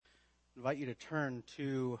invite you to turn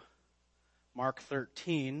to Mark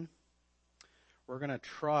 13. We're going to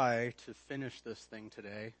try to finish this thing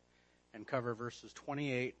today and cover verses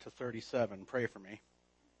 28 to 37. Pray for me,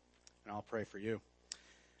 and I'll pray for you.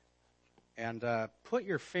 And put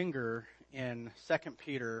your finger in 2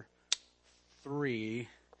 Peter 3,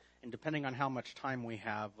 and depending on how much time we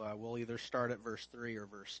have, we'll either start at verse 3 or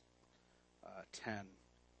verse 10.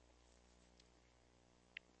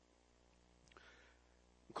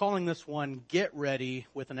 I'm calling this one, Get Ready,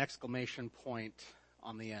 with an exclamation point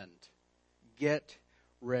on the end. Get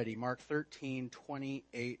ready. Mark 13,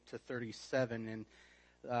 28 to 37. And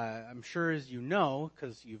I'm sure as you know,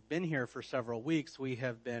 because you've been here for several weeks, we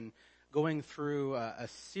have been going through a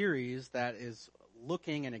series that is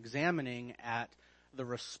looking and examining at the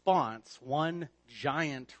response, one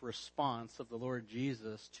giant response of the Lord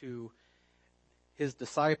Jesus to his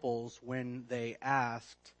disciples when they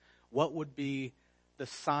asked what would be the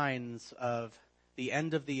signs of the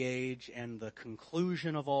end of the age and the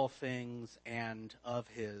conclusion of all things and of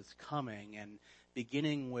his coming. And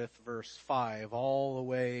beginning with verse 5 all the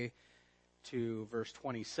way to verse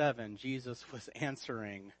 27, Jesus was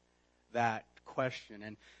answering that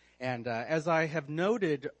question. And as I have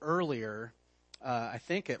noted earlier, I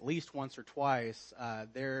think at least once or twice,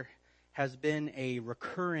 there has been a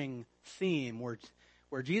recurring theme where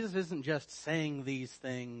Jesus isn't just saying these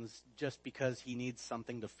things just because he needs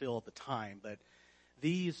something to fill the time, but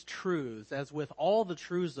these truths, as with all the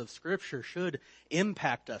truths of Scripture, should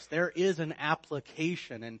impact us. There is an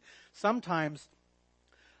application, and sometimes,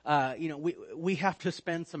 we have to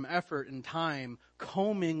spend some effort and time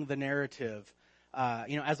combing the narrative,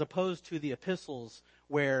 as opposed to the epistles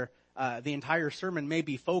where the entire sermon may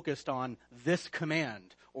be focused on this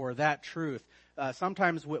command or that truth.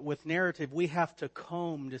 Sometimes with narrative, we have to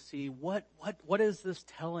comb to see what is this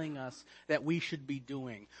telling us that we should be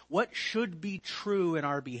doing? What should be true in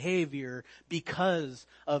our behavior because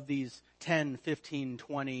of these 10, 15,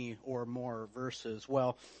 20 or more verses?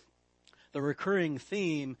 Well, the recurring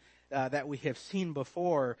theme that we have seen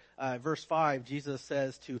before, verse 5, Jesus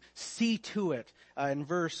says to see to it. In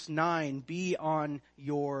verse 9, be on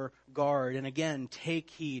your guard. And again, take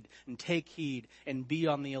heed and be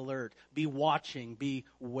on the alert. Be watching, be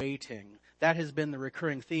waiting. That has been the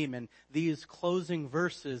recurring theme. And these closing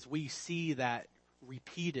verses, we see that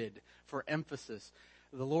repeated for emphasis.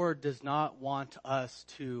 The Lord does not want us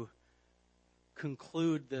to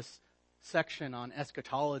conclude this section on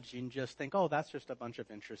eschatology and just think, oh, that's just a bunch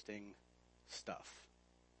of interesting stuff.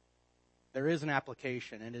 There is an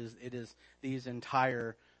application. It is these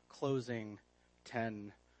entire closing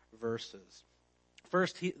 10 verses.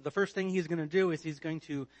 The first thing he's going to do is he's going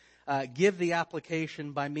to give the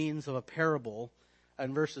application by means of a parable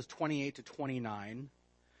in verses 28 to 29.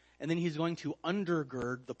 And then he's going to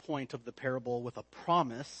undergird the point of the parable with a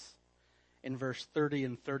promise in verse 30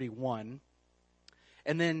 and 31.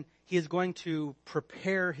 And then he is going to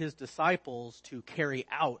prepare his disciples to carry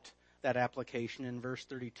out that application in verse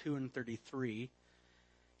 32 and 33.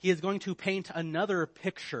 He is going to paint another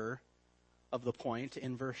picture of the point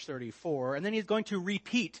in verse 34. And then he's going to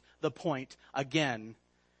repeat the point again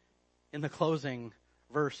in the closing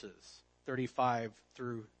verses, 35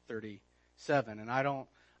 through 37. And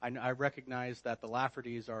I recognize that the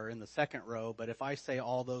Laffertys are in the second row, but if I say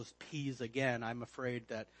all those P's again, I'm afraid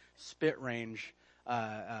that spit range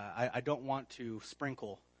I don't want to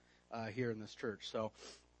sprinkle here in this church. So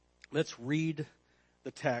let's read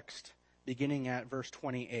the text beginning at verse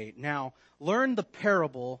 28. Now, learn the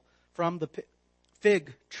parable from the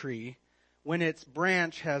fig tree. When its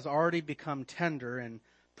branch has already become tender and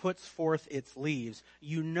puts forth its leaves,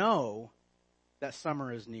 you know that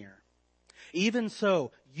summer is near. Even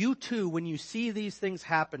so, you too, when you see these things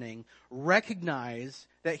happening, recognize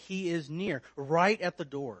that he is near, right at the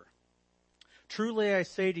door. Truly I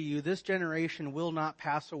say to you, this generation will not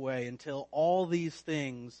pass away until all these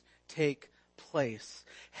things take place.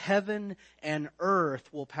 Heaven and earth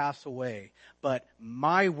will pass away, but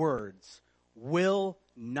my words will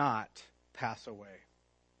not pass away.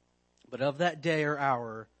 But of that day or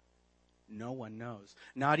hour, no one knows.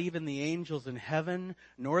 Not even the angels in heaven,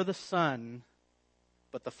 nor the Son,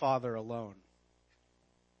 but the Father alone.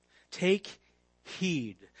 Take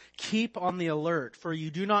heed. Keep on the alert, for you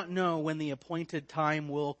do not know when the appointed time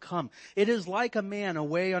will come. It is like a man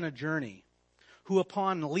away on a journey, who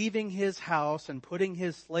upon leaving his house and putting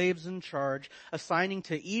his slaves in charge, assigning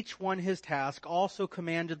to each one his task, also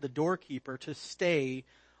commanded the doorkeeper to stay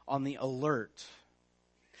on the alert.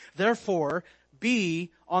 Therefore,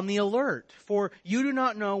 be on the alert, for you do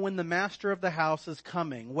not know when the master of the house is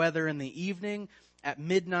coming, whether in the evening, at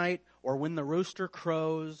midnight, or when the rooster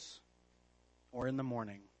crows. or in the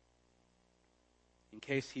morning, in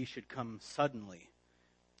case he should come suddenly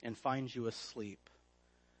and find you asleep.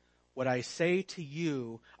 What I say to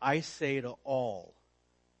you, I say to all,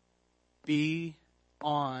 be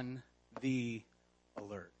on the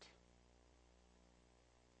alert.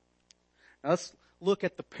 Now let's look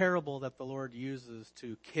at the parable that the Lord uses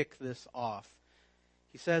to kick this off.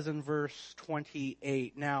 He says in verse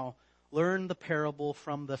 28, now learn the parable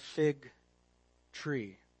from the fig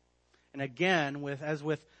tree. And again, with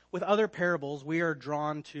other parables, we are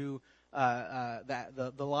drawn to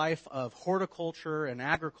the life of horticulture and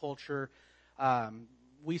agriculture.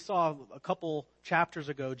 We saw a couple chapters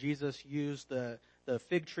ago, Jesus used the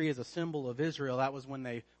fig tree as a symbol of Israel. That was when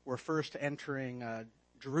they were first entering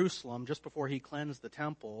Jerusalem, just before he cleansed the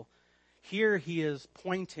temple. Here he is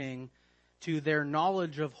pointing to their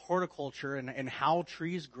knowledge of horticulture and how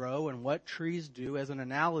trees grow and what trees do as an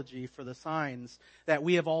analogy for the signs that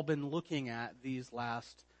we have all been looking at these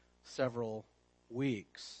last several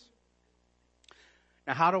weeks.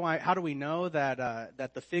 Now, how do we know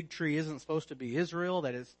that the fig tree isn't supposed to be Israel?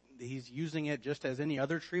 That is, he's using it just as any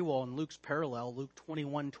other tree? Well, in Luke's parallel, Luke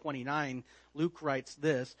 21:29, Luke writes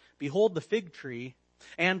this: "Behold the fig tree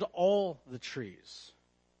and all the trees."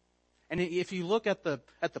 And if you look at the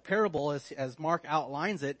parable as Mark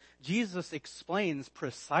outlines it, Jesus explains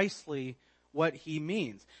precisely what he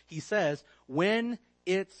means. He says, when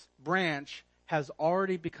its branch has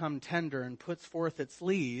already become tender and puts forth its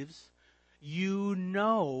leaves, you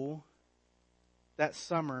know that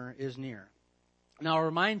summer is near. Now I'll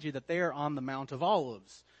remind you that they are on the Mount of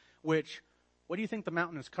Olives, which, what do you think the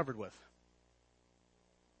mountain is covered with?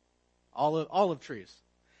 Olive trees.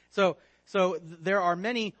 So there are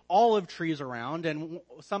many olive trees around, and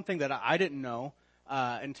something that I didn't know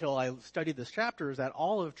until I studied this chapter is that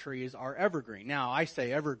olive trees are evergreen. Now, I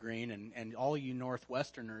say evergreen, and all you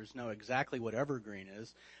Northwesterners know exactly what evergreen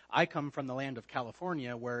is. I come from the land of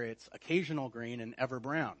California, where it's occasional green and ever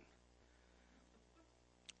brown.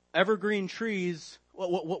 Evergreen trees,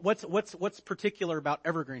 what's particular about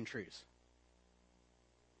evergreen trees?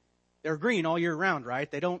 They're green all year round, right?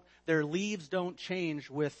 Their leaves don't change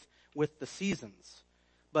with the seasons,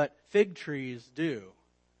 but fig trees do.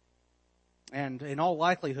 And in all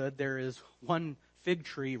likelihood, there is one fig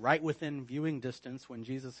tree right within viewing distance when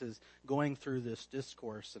Jesus is going through this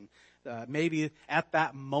discourse. And maybe at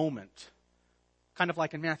that moment, kind of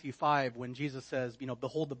like in Matthew 5 when Jesus says,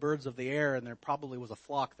 behold the birds of the air, and there probably was a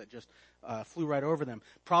flock that just flew right over them.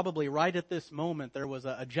 Probably right at this moment there was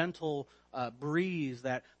a gentle breeze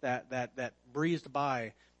that breezed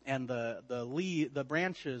by, and the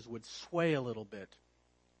branches would sway a little bit.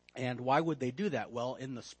 And why would they do that? Well,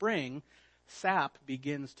 in the spring, sap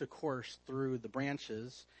begins to course through the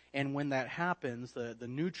branches, and when that happens, the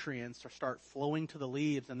nutrients start flowing to the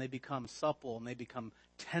leaves, and they become supple and they become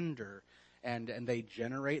tender, and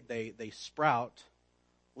they sprout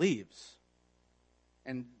leaves.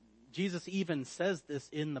 And Jesus even says this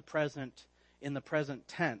in the present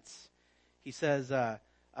tense. He says,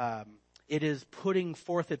 it is putting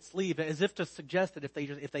forth its leaf, as if to suggest that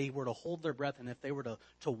if they were to hold their breath and if they were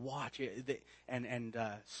to watch it and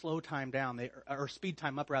slow time down, or speed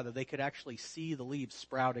time up rather, they could actually see the leaves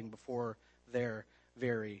sprouting before their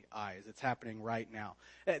very eyes. It's happening right now.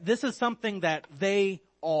 This is something that they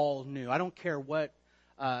all knew. I don't care what,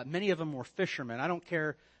 many of them were fishermen. I don't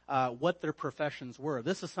care what their professions were.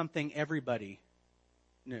 This is something everybody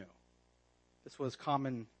knew. This was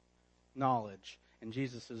common knowledge. And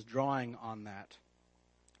Jesus is drawing on that.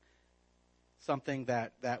 Something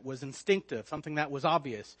that was instinctive, something that was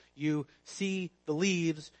obvious. You see the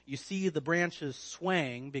leaves, you see the branches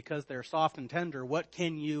swaying because they're soft and tender. What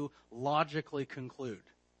can you logically conclude?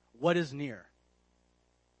 What is near?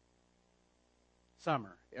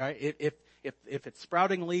 Summer. Right? If it's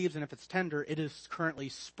sprouting leaves and if it's tender, it is currently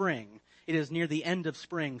spring. It is near the end of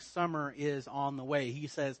spring. Summer is on the way. He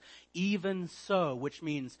says, even so, which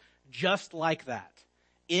means just like that,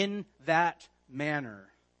 in that manner,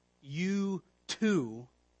 you too,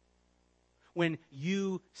 when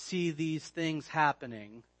you see these things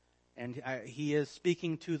happening, and he is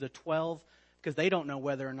speaking to the 12, because they don't know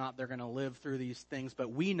whether or not they're going to live through these things,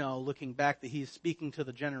 but we know, looking back, that he's speaking to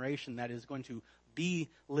the generation that is going to be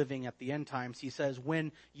living at the end times. He says,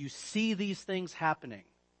 when you see these things happening,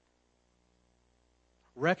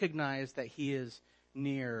 recognize that he is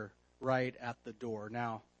near, right at the door.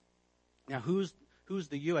 Now who's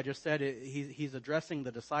the you? I just said he's addressing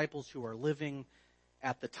the disciples who are living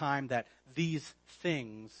at the time that these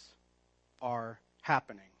things are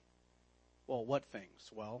happening. Well, what things?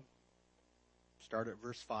 Well, start at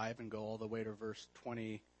verse 5 and go all the way to verse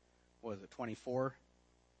 24?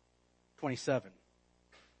 27.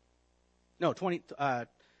 No,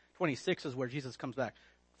 26 is where Jesus comes back.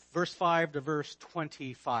 Verse 5 to verse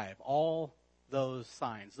 25. All those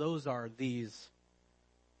signs, those are these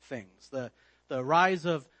things. The rise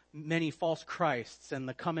of many false Christs and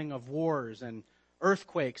the coming of wars and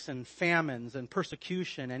earthquakes and famines and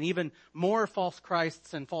persecution and even more false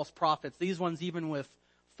Christs and false prophets. These ones even with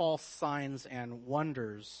false signs and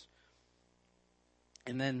wonders.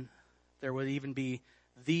 And then there would even be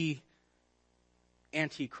the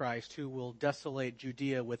Antichrist who will desolate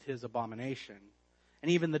Judea with his abomination. And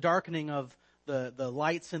even the darkening of the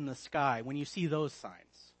lights in the sky. When you see those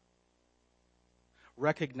signs,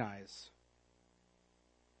 recognize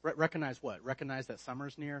what? Recognize that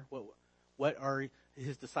summer's near? What are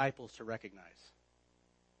his disciples to recognize?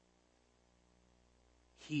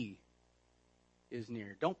 He is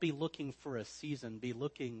near. Don't be looking for a season. Be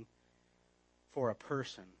looking for a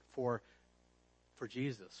person, for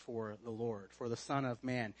Jesus, for the Lord, for the Son of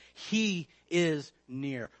Man. He is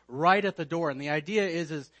near, right at the door. And the idea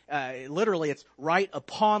is literally it's right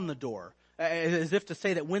upon the door, as if to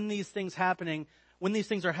say that when these things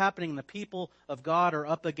are happening, the people of God are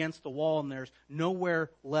up against the wall and there's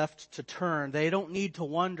nowhere left to turn. They don't need to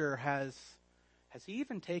wonder, has he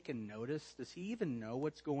even taken notice? Does he even know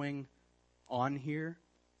what's going on here?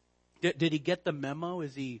 Did he get the memo?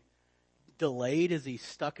 Is he delayed? Is he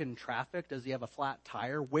stuck in traffic? Does he have a flat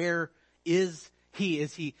tire? Where is he?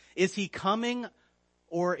 Is he coming,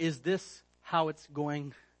 or is this how it's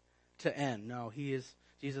going to end? No, he is.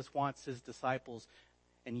 Jesus wants his disciples,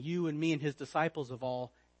 and you and me and his disciples of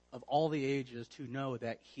all the ages, to know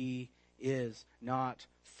that he is not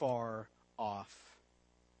far off.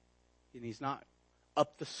 And he's not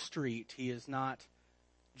up the street. He is not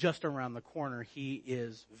just around the corner. He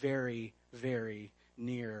is very, very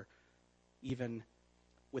near, even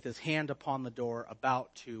with his hand upon the door,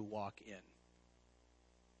 about to walk in.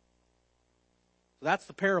 So that's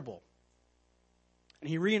the parable. And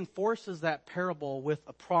he reinforces that parable with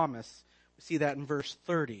a promise. We see that in verse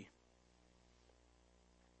 30.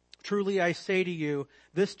 Truly I say to you,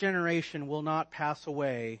 this generation will not pass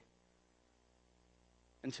away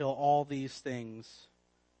until all these things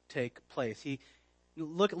take place.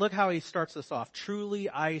 Look how he starts this off. Truly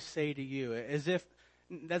I say to you, as if,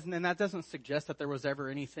 and that doesn't suggest that there was ever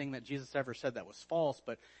anything that Jesus ever said that was false,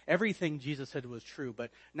 but everything Jesus said was true,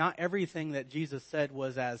 but not everything that Jesus said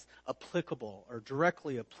was as applicable or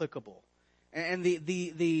directly applicable. And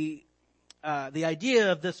the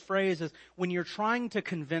idea of this phrase is when you're trying to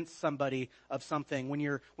convince somebody of something, when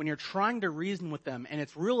you're trying to reason with them, and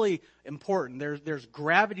it's really important, there's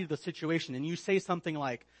gravity to the situation, and you say something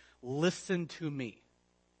like, listen to me.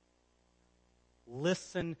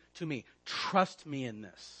 Listen to me. Trust me in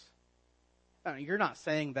this. You're not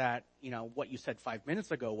saying that, what you said 5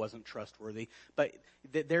 minutes ago wasn't trustworthy, but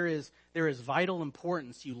there is vital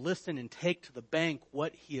importance. You listen and take to the bank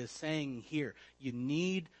what he is saying here. You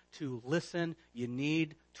need to listen. You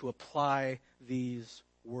need to apply these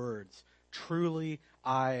words. Truly,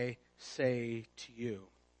 I say to you,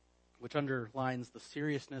 which underlines the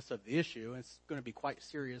seriousness of the issue. It's going to be quite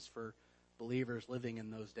serious for believers living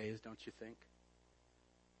in those days, don't you think?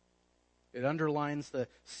 It underlines the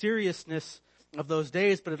seriousness of those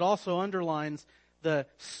days, but it also underlines the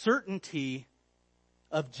certainty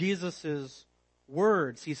of Jesus'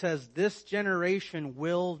 words. He says, this generation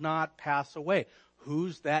will not pass away.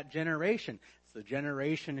 Who's that generation? It's the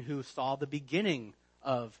generation who saw the beginning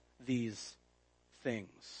of these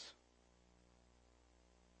things.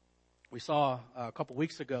 We saw a couple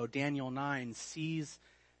weeks ago, Daniel 9 sees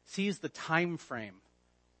the time frame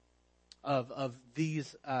of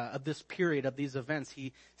this period, of these events.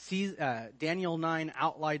 He sees Daniel 9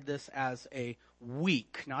 outlined this as a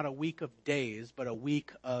week, not a week of days, but a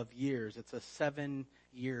week of years. It's a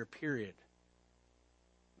 7-year period.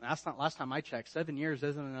 That's not, last time I checked, 7 years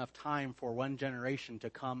isn't enough time for one generation to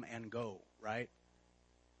come and go, right?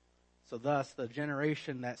 So thus, the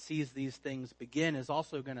generation that sees these things begin is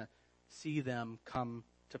also going to see them come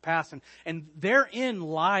to pass. And therein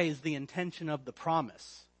lies the intention of the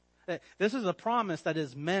promise. This is a promise that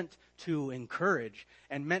is meant to encourage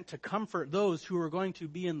and meant to comfort those who are going to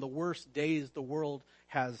be in the worst days the world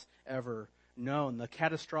has ever known. The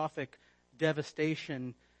catastrophic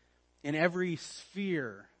devastation in every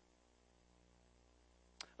sphere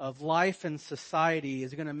of life and society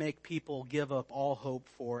is going to make people give up all hope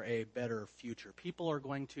for a better future. People are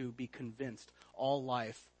going to be convinced all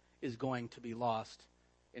life is going to be lost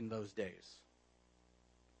in those days.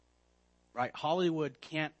 Right? Hollywood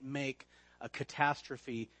can't make a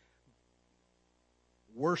catastrophe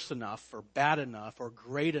worse enough or bad enough or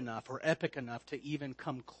great enough or epic enough to even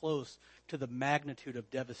come close to the magnitude of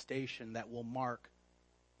devastation that will mark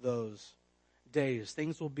those days.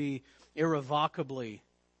 Things will be irrevocably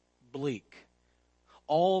bleak.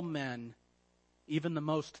 All men, even the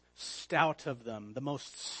most stout of them, the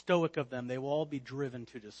most stoic of them, they will all be driven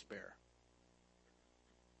to despair.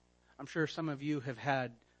 I'm sure some of you have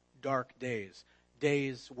had dark days,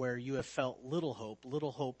 days where you have felt little hope,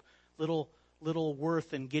 little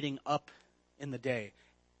worth in getting up in the day.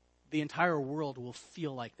 The entire world will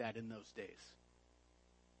feel like that in those days.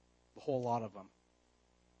 A whole lot of them.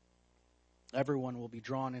 Everyone will be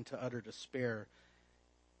drawn into utter despair.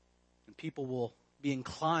 And people will be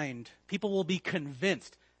inclined, people will be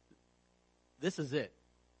convinced, this is it.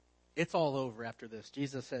 It's all over after this.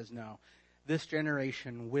 Jesus says, no, this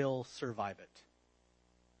generation will survive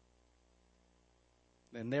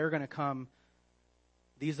it. And they're going to come,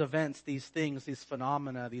 these events, these things, these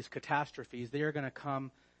phenomena, these catastrophes, they are going to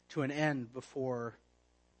come to an end before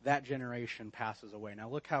that generation passes away. Now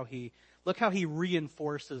look how he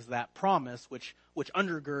reinforces that promise, which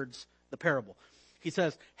undergirds the parable. He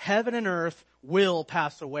says, heaven and earth will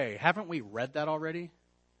pass away. Haven't we read that already?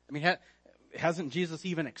 I mean, hasn't Jesus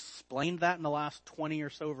even explained that in the last 20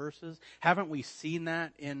 or so verses? Haven't we seen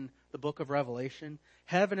that in the book of Revelation?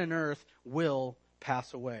 Heaven and earth will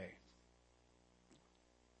pass away.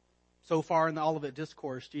 So far in the Olivet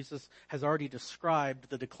Discourse, Jesus has already described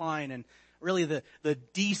the decline and really the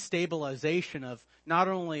destabilization of not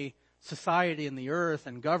only society and the earth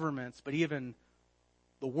and governments, but even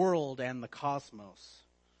the world and the cosmos.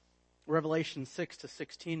 Revelation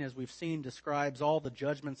 6-16, as we've seen, describes all the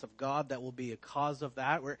judgments of God that will be a cause of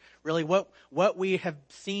that. Where really what we have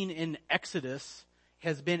seen in Exodus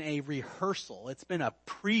has been a rehearsal. It's been a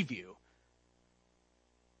preview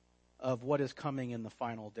of what is coming in the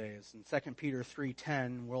final days. In 2 Peter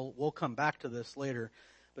 3:10, we'll come back to this later,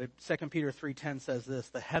 but 2 Peter 3:10 says this,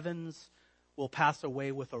 the heavens will pass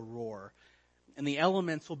away with a roar, and the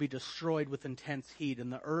elements will be destroyed with intense heat,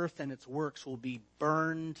 and the earth and its works will be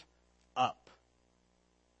burned up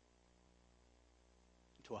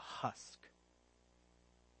into a husk.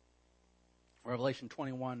 Revelation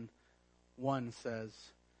 21:1 says,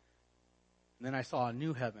 and then I saw a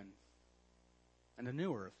new heaven and a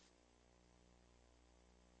new earth.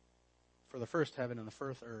 For the first heaven and the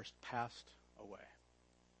first earth passed away.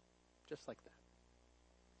 Just like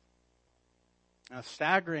that. Now,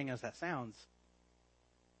 staggering as that sounds,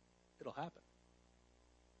 it'll happen.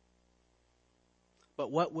 But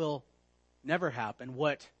what will never happen,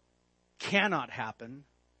 what cannot happen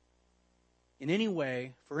in any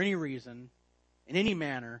way, for any reason, in any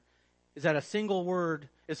manner, is that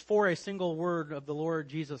is for a single word of the Lord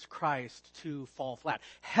Jesus Christ to fall flat.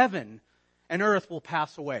 Heaven and earth will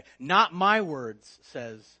pass away. Not my words,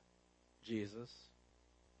 says Jesus.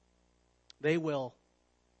 They will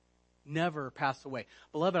never pass away.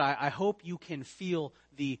 Beloved, I hope you can feel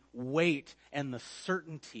the weight and the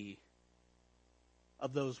certainty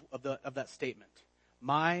of that statement.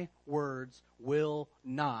 My words will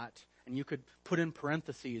not, and you could put in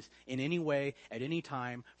parentheses, in any way, at any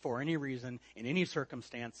time, for any reason, in any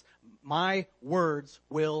circumstance, my words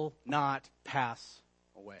will not pass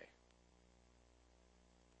away.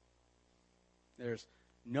 There's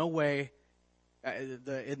no way,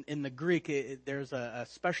 in the Greek, there's a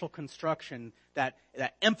special construction that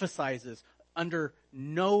emphasizes under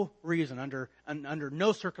no reason, under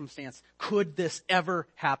no circumstance could this ever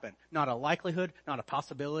happen. Not a likelihood, not a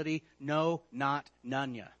possibility, no, not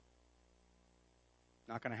none ya.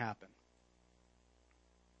 Not going to happen.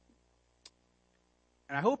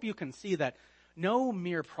 And I hope you can see that no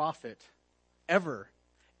mere prophet ever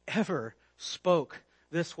spoke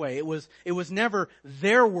this way. It was never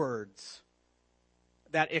their words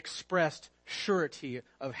that expressed surety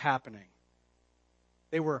of happening.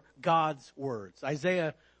 They were God's words.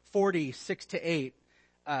 Isaiah 40:6-8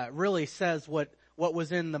 really says what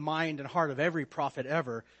was in the mind and heart of every prophet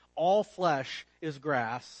ever. All flesh is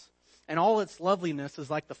grass, and all its loveliness is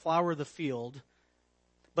like the flower of the field.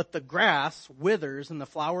 But the grass withers and the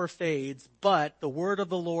flower fades, but the word of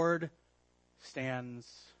the Lord stands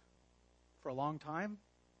for a long time?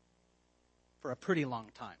 For a pretty long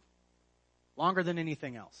time. Longer than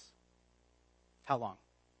anything else. How long?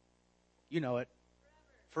 You know it.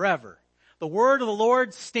 Forever. The word of the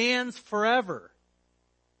Lord stands forever.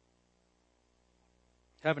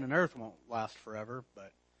 Heaven and earth won't last forever,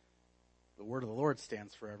 but the word of the Lord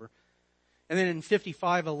stands forever. And then in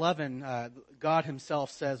 55:11, God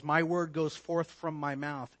himself says, my word goes forth from my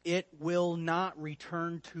mouth. It will not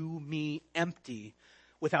return to me empty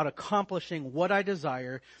without accomplishing what I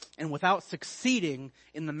desire, and without succeeding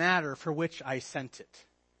in the matter for which I sent it.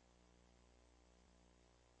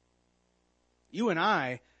 You and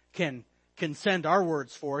I can send our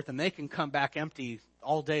words forth, and they can come back empty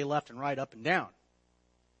all day, left and right, up and down.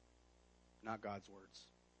 Not God's words.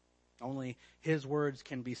 Only His words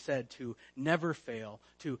can be said to never fail,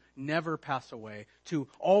 to never pass away, to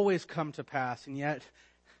always come to pass. And yet,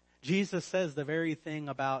 Jesus says the very thing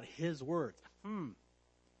about His words.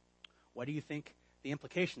 What do you think the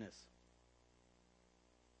implication is?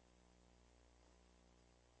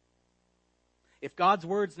 If God's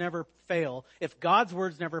words never fail, if God's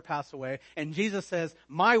words never pass away, and Jesus says,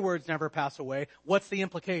 my words never pass away, what's the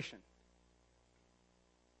implication?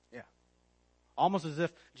 Yeah. Almost as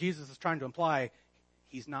if Jesus is trying to imply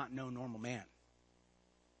He's not no normal man.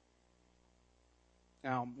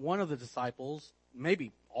 Now, one of the disciples,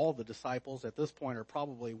 maybe all the disciples at this point, are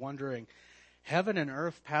probably wondering, heaven and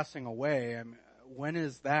earth passing away, when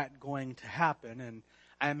is that going to happen? And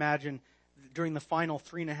I imagine during the final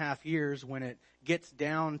 3.5 years, when it gets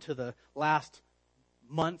down to the last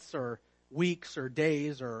months or weeks or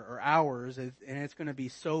days or hours, and it's going to be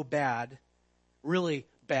so bad, really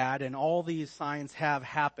bad, and all these signs have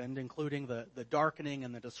happened, including the darkening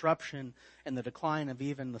and the disruption and the decline of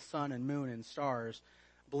even the sun and moon and stars,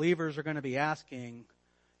 believers are going to be asking,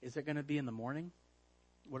 is it going to be in the morning?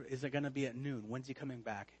 Is it going to be at noon? When's He coming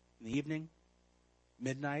back? In the evening?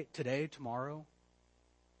 Midnight? Today? Tomorrow?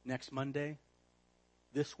 Next Monday?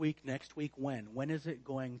 This week? Next week? When? When is it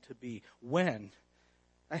going to be? When?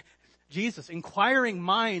 Jesus, inquiring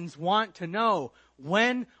minds want to know,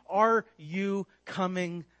 when are you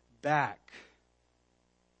coming back?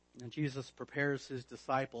 And Jesus prepares His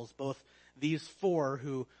disciples, both these 4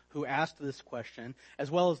 who asked this question, as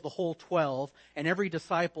well as the whole 12, and every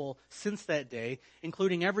disciple since that day,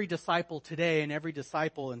 including every disciple today and every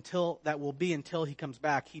disciple until He comes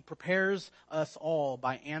back. He prepares us all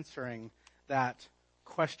by answering that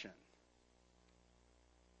question.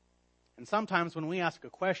 And sometimes when we ask a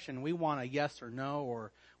question, we want a yes or no,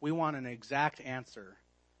 or we want an exact answer.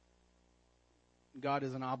 God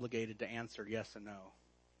isn't obligated to answer yes and no.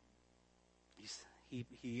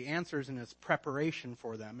 He answers in His preparation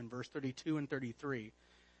for them in verse 32 and 33.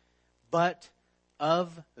 But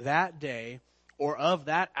of that day, or of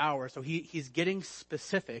that hour, so he's getting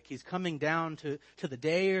specific. He's coming down to the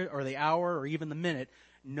day or the hour or even the minute.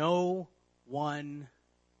 No one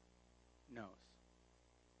knows.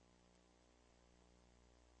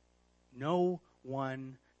 No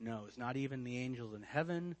one knows. Not even the angels in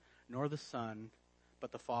heaven, nor the Son,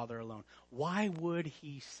 but the Father alone. Why would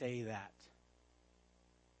He say that?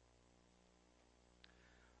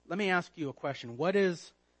 Let me ask you a question. What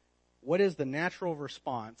is the natural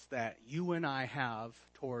response that you and I have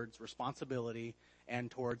towards responsibility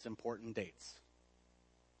and towards important dates?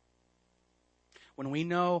 When we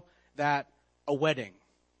know that a wedding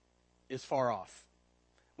is far off,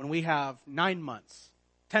 when we have 9 months,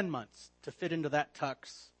 10 months to fit into that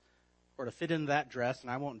tux or to fit into that dress,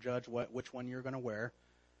 and I won't judge which one you're going to wear,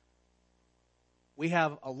 we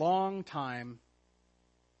have a long time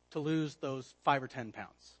to lose those 5 or 10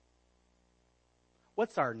 pounds.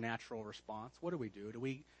 What's our natural response? What do?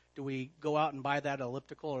 Do we go out and buy that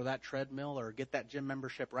elliptical or that treadmill or get that gym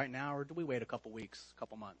membership right now, or do we wait a couple weeks, a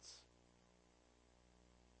couple months?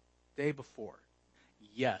 Day before.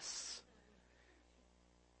 Yes.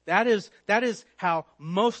 That is how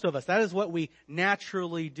most of us, that is what we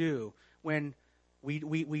naturally do when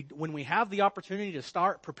we have the opportunity to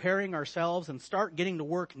start preparing ourselves and start getting to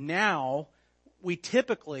work now. We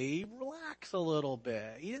typically relax a little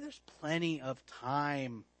bit. There's plenty of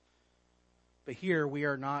time. But here we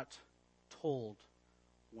are not told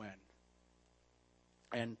when.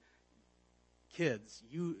 And kids,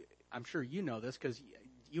 I'm sure you know this because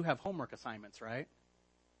you have homework assignments, right?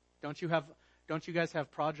 Don't you guys have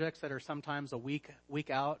projects that are sometimes a week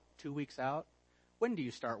out, 2 weeks out? When do you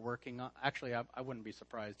start working on? Actually, I wouldn't be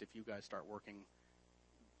surprised if you guys start working.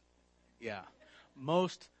 Yeah.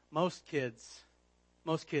 Most kids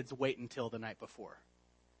wait until the night before.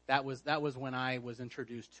 That was when I was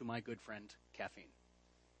introduced to my good friend caffeine.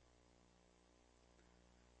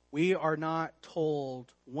 We are not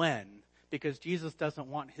told when, because Jesus doesn't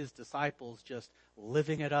want His disciples just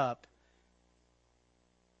living it up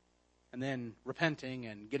and then repenting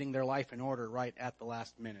and getting their life in order right at the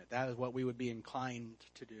last minute. That is what we would be inclined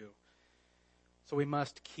to do. So we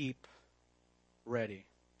must keep ready.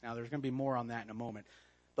 Now there's going to be more on that in a moment.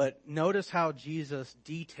 But notice how Jesus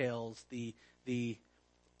details the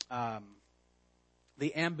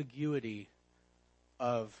ambiguity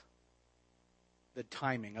of the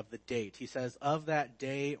timing of the date. He says, of that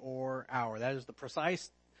day or hour. That is the precise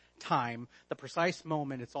time, the precise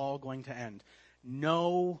moment it's all going to end.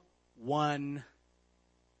 No one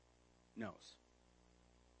knows.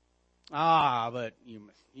 But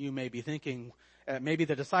you may be thinking, maybe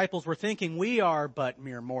the disciples were thinking, we are but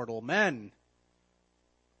mere mortal men.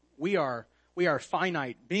 We are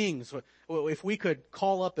finite beings. If we could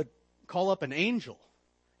call up an angel,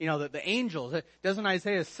 that the angels, doesn't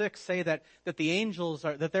Isaiah 6 say that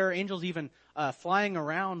there are angels even flying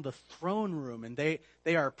around the throne room, and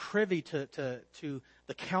they are privy to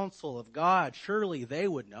the counsel of God? Surely they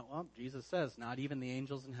would know. Well, Jesus says, not even the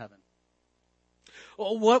angels in heaven.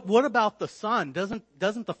 Well, what about the Son? Doesn't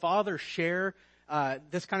the Father share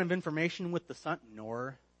this kind of information with the Son?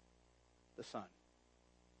 Nor the Son.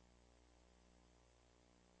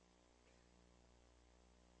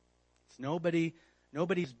 It's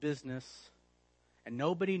nobody's business, and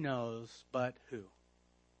nobody knows but who?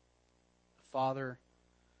 The Father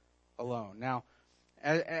alone. Now,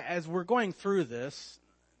 as we're going through this,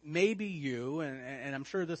 maybe you, and I'm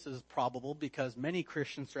sure this is probable because many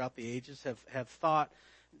Christians throughout the ages have thought,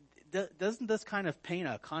 doesn't this kind of paint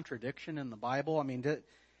a contradiction in the Bible? I mean,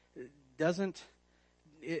 isn't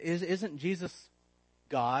Jesus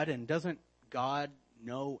God, and doesn't God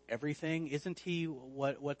know everything? Isn't he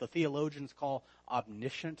what the theologians call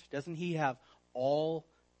omniscient? Doesn't he have all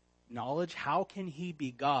knowledge? How can he be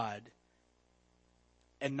God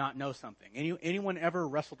and not know something? Anyone ever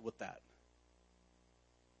wrestled with that?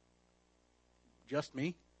 Just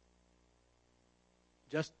me?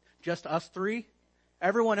 Just us three?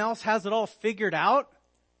 Everyone else has it all figured out?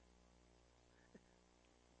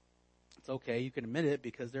 It's okay, you can admit it,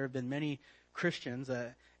 because there have been many Christians.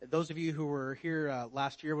 Those of you who were here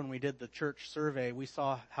last year when we did the church survey, we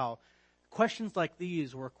saw how questions like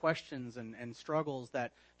these were questions and struggles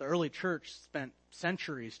that the early church spent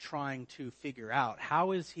centuries trying to figure out.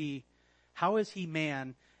 How is he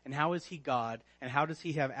man, and how is he God, and how does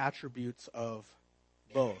he have attributes of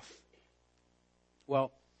both?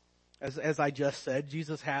 Well, as I just said,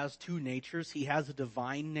 Jesus has two natures. He has a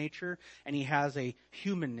divine nature and he has a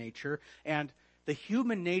human nature. And the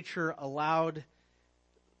human nature allowed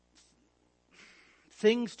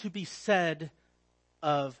things to be said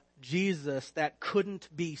of Jesus that couldn't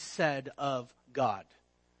be said of God.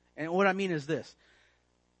 And what I mean is this: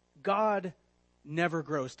 God never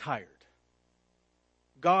grows tired.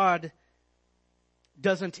 God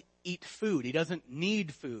doesn't eat food. He doesn't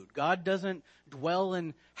need food. God doesn't dwell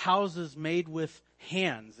in houses made with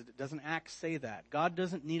hands. It doesn't Acts say that. God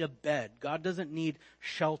doesn't need a bed. God doesn't need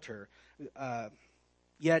shelter.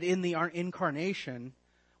 Yet in the incarnation,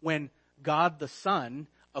 when God the Son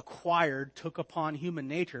took upon human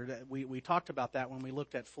nature, we talked about that when we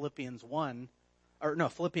looked at Philippians 2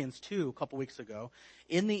 a couple weeks ago.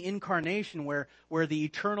 In the incarnation, where the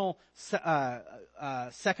eternal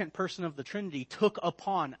second person of the Trinity took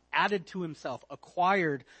upon, added to himself,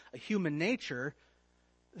 acquired a human nature,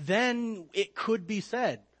 then it could be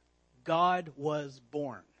said, God was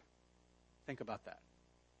born. Think about that.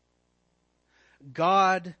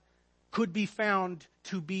 God could be found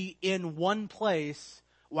to be in one place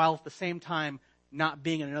while at the same time not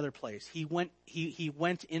being in another place. He went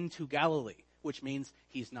into Galilee, which means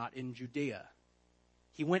he's not in Judea.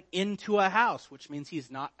 He went into a house, which means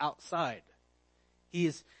he's not outside. He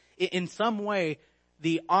is, in some way,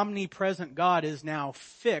 the omnipresent God is now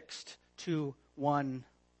fixed to one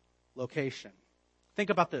location. Think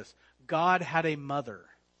about this. God had a mother.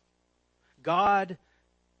 God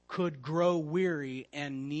could grow weary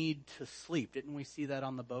and need to sleep. Didn't we see that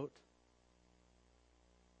on the boat?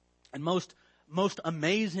 And most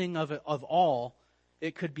amazing of all,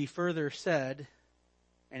 it could be further said,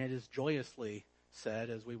 and it is joyously said,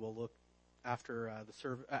 as we will look after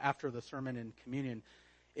the sermon and communion.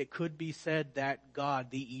 It could be said that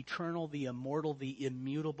God, the eternal, the immortal, the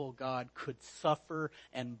immutable God, could suffer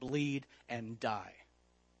and bleed and die.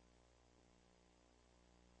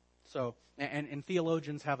 So, and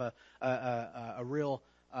theologians have a real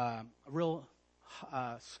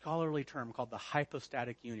scholarly term called the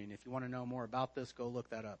hypostatic union. If you want to know more about this, go look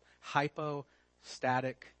that up.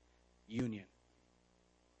 Hypostatic union.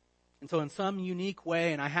 And so in some unique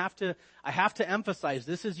way, and I have to emphasize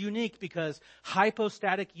this is unique because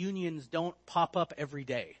hypostatic unions don't pop up every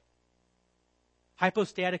day.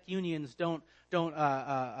 Hypostatic unions don't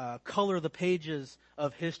color the pages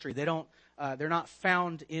of history. They're not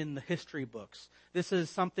found in the history books. This is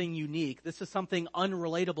something unique. This is something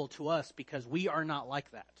unrelatable to us because we are not like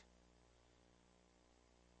that.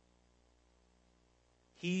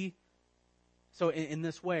 He So in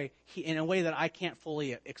this way, in a way that I can't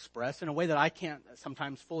fully express, in a way that I can't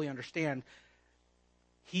sometimes fully understand,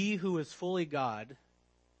 he who is fully God,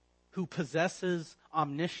 who possesses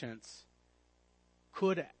omniscience,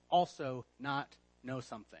 could also not know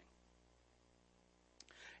something.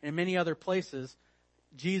 In many other places,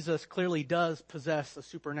 Jesus clearly does possess a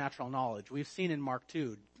supernatural knowledge. We've seen in Mark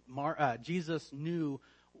 2, Jesus knew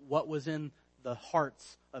what was in the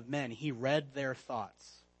hearts of men. He read their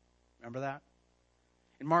thoughts. Remember that?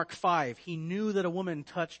 In Mark 5, he knew that a woman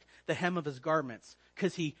touched the hem of his garments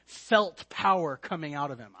because he felt power coming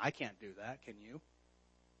out of him. I can't do that, can you?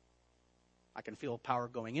 I can feel power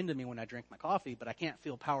going into me when I drink my coffee, but I can't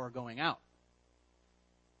feel power going out.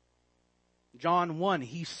 John 1,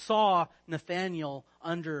 he saw Nathanael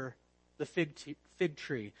under the fig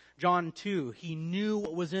tree. John 2, he knew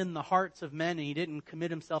what was in the hearts of men, and he didn't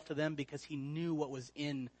commit himself to them because he knew what was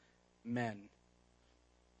in men.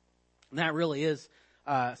 And that really is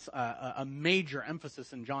a major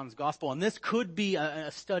emphasis in John's gospel. And this could be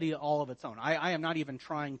a study all of its own. I am not even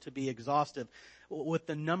trying to be exhaustive with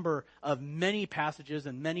the number of many passages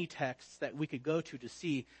and many texts that we could go to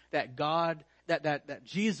see that God, that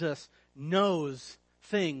Jesus knows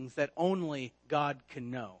things that only God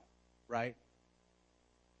can know, right?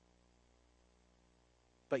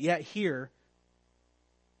 But yet here,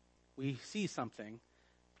 we see something.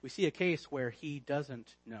 We see a case where he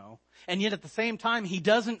doesn't know. And yet at the same time, he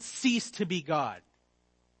doesn't cease to be God.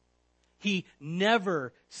 He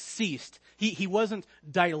never ceased. He wasn't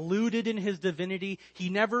diluted in his divinity. He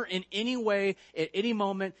never in any way, at any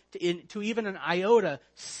moment, to even an iota,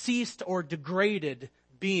 ceased or degraded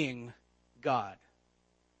being God.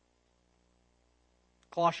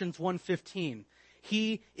 Colossians 1:15.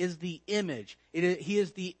 He is the image. He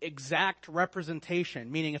is the exact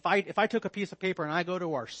representation. Meaning, if I took a piece of paper and I go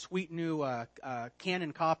to our sweet new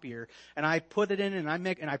Canon copier and I put it in and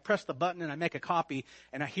I press the button and I make a copy,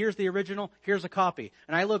 and here's the original, here's a copy,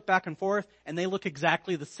 and I look back and forth and they look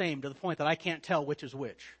exactly the same to the point that I can't tell which is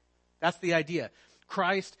which. That's the idea.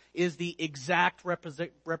 Christ is the exact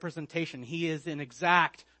representation. He is an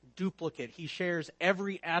exact duplicate. He shares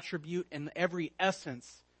every attribute and every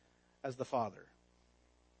essence as the Father.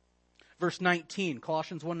 Verse 19,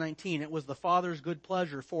 Colossians 1:19, it was the Father's good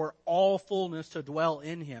pleasure for all fullness to dwell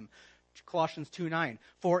in him. Colossians 2:9,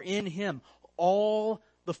 for in him all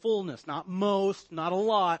the fullness, not most, not a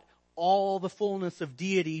lot, all the fullness of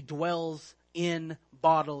deity dwells in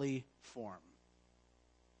bodily form.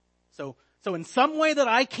 So in some way that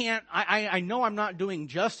I know I'm not doing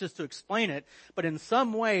justice to explain it, but in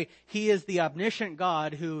some way, he is the omniscient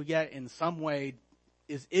God who yet in some way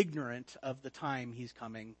is ignorant of the time he's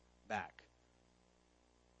coming back.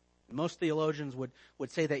 Most theologians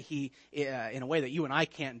would say that he, in a way that you and I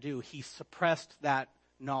can't do, he suppressed that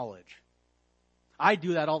knowledge. I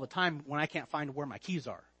do that all the time when I can't find where my keys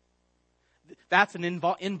are. That's an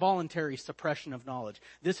involuntary suppression of knowledge.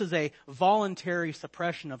 This is a voluntary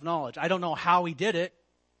suppression of knowledge. I don't know how he did it,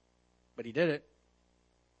 but he did it.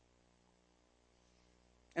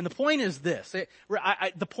 And the point is this.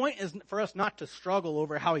 The point is for us not to struggle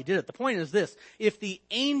over how he did it. The point is this. If the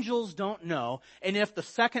angels don't know, and if the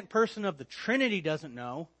second person of the Trinity doesn't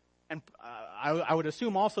know, and I would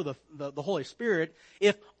assume also the Holy Spirit,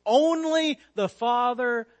 if only the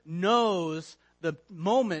Father knows the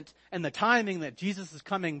moment and the timing that Jesus is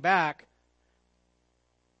coming back,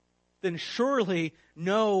 then surely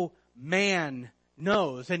no man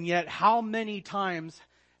knows. And yet how many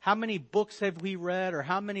books have we read, or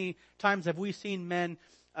how many times have we seen men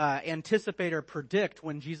anticipate or predict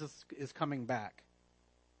when Jesus is coming back?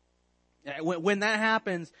 When that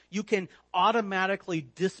happens, you can automatically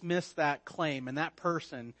dismiss that claim and that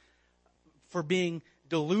person for being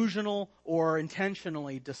delusional or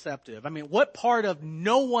intentionally deceptive. I mean, what part of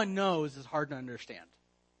no one knows is hard to understand?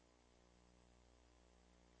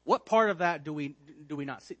 What part of that do we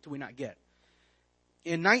not get?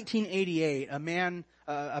 In 1988,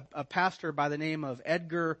 a pastor by the name of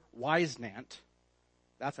Edgar Wisnant,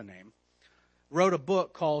 that's a name, wrote a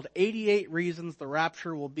book called 88 Reasons the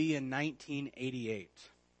Rapture Will Be in 1988.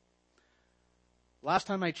 Last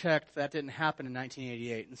time I checked, that didn't happen in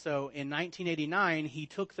 1988. And so in 1989, he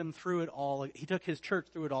took them through it all. He took his church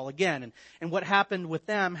through it all again. And what happened with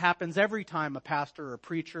them happens every time a pastor or a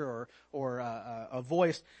preacher or a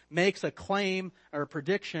voice makes a claim or a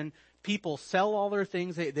prediction. People sell all their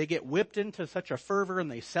things. They get whipped into such a fervor,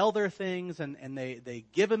 and they sell their things, and they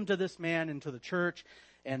give them to this man and to the church,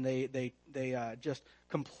 and they just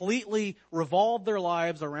completely revolve their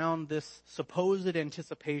lives around this supposed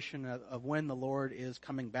anticipation of when the Lord is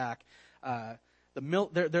coming back.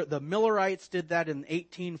 The Millerites did that in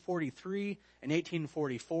 1843 and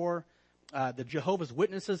 1844. The Jehovah's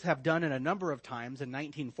Witnesses have done it a number of times in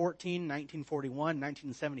 1914, 1941,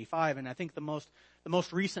 1975, and I think the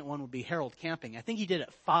most recent one would be Harold Camping. I think he did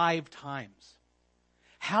it 5 times.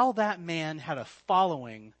 How that man had a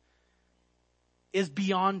following is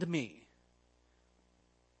beyond me.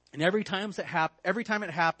 And every time it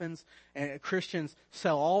happens, and Christians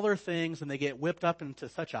sell all their things and they get whipped up into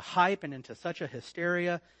such a hype and into such a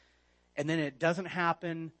hysteria, and then it doesn't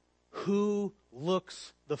happen, who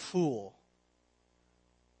looks the fool?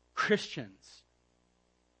 Christians.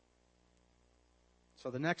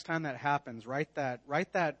 So the next time that happens, write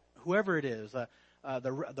that whoever it is,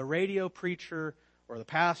 the radio preacher or the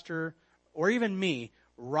pastor or even me,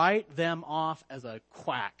 write them off as a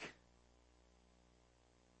quack.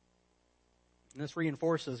 And this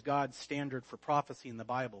reinforces God's standard for prophecy in the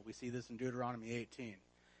Bible. We see this in Deuteronomy 18.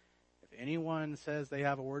 If anyone says they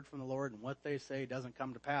have a word from the Lord and what they say doesn't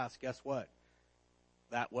come to pass, guess what?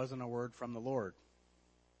 That wasn't a word from the Lord.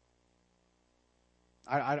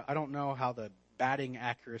 I don't know how the batting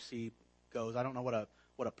accuracy goes. I don't know what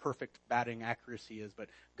a perfect batting accuracy is, but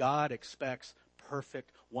God expects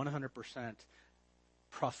perfect 100%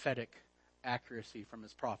 prophetic accuracy from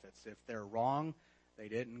his prophets. If they're wrong, they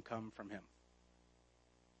didn't come from him.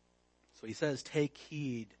 So he says, take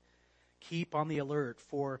heed, keep on the alert,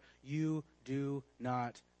 for you do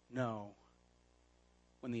not know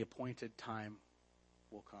when the appointed time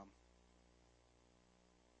will come.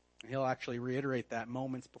 And he'll actually reiterate that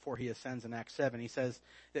moments before he ascends in Acts 7. He says,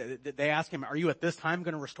 they ask him, are you at this time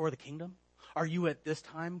going to restore the kingdom? Are you at this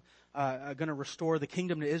time going to restore the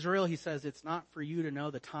kingdom to Israel? He says, it's not for you to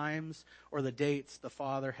know the times or the dates the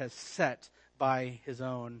Father has set by his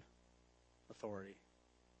own authority.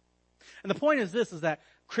 And the point is this, is that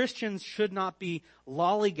Christians should not be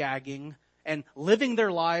lollygagging and living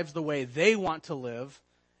their lives the way they want to live,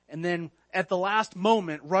 and then at the last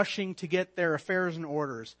moment rushing to get their affairs in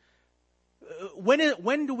orders.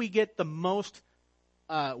 When do we get the most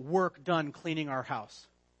work done cleaning our house?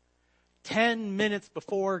 10 minutes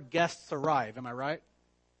before guests arrive, am I right?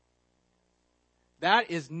 That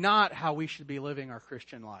is not how we should be living our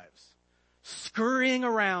Christian lives. Scurrying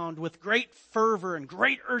around with great fervor and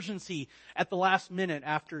great urgency at the last minute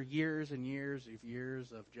after years and years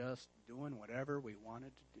of just doing whatever we wanted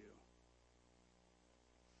to do.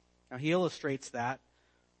 Now he illustrates that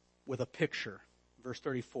with a picture, verse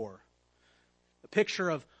 34. A picture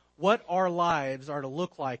of what our lives are to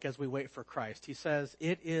look like as we wait for Christ. He says,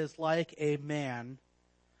 it is like a man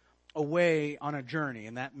away on a journey,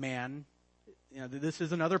 and that man, this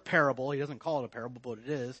is another parable. He doesn't call it a parable, but it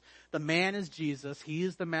is. The man is Jesus. He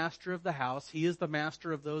is the master of the house. He is the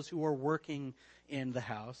master of those who are working in the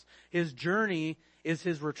house. His journey is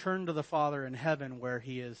his return to the Father in heaven, where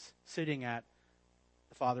he is sitting at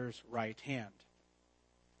the Father's right hand.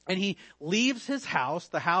 And he leaves his house.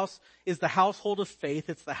 The house is the household of faith.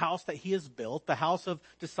 It's the house that he has built, the house of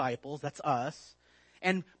disciples. That's us.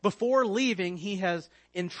 And before leaving, he has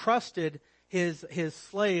entrusted his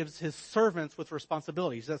slaves, his servants, with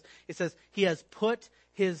responsibility. It says he has put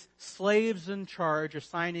his slaves in charge,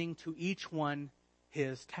 assigning to each one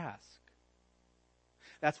his task.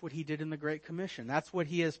 That's what he did in the Great Commission. That's what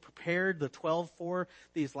he has prepared the 12 for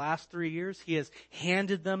these last 3 years. He has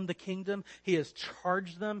handed them the kingdom. He has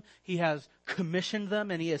charged them. He has commissioned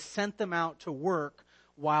them, and he has sent them out to work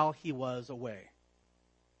while he was away.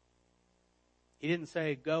 He didn't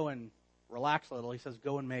say, go and relax a little. He says,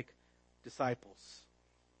 go and make disciples.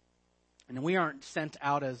 And we aren't sent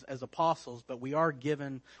out as apostles, but we are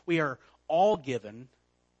all given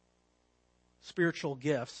spiritual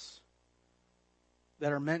gifts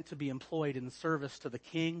that are meant to be employed in service to the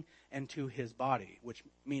King and to his body, which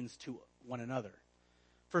means to one another.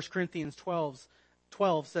 1 Corinthians 12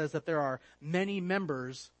 says that there are many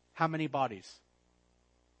members. How many bodies?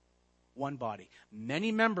 One body.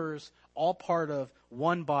 Many members, all part of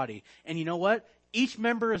one body. And you know what? Each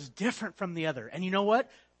member is different from the other. And you know what?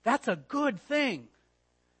 That's a good thing.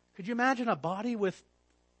 Could you imagine a body with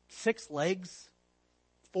 6 legs,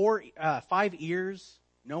 5 ears,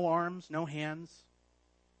 no arms, no hands?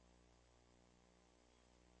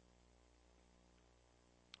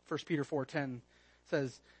 1 Peter 4:10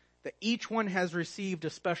 says that each one has received a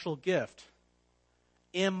special gift.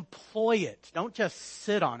 Employ it. Don't just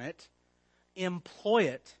sit on it. Employ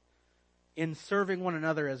it in serving one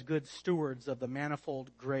another as good stewards of the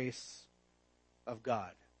manifold grace of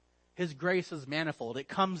God. His grace is manifold. It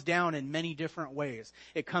comes down in many different ways.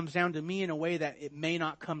 It comes down to me in a way that it may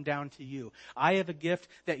not come down to you. I have a gift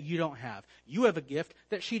that you don't have. You have a gift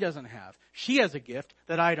that she doesn't have. She has a gift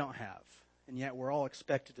that I don't have. And yet we're all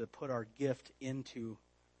expected to put our gift into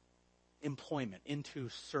employment, into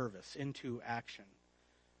service, into action.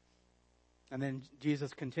 And then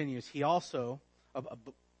Jesus continues. He also,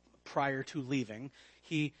 prior to leaving,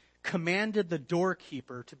 he commanded the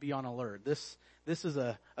doorkeeper to be on alert. This is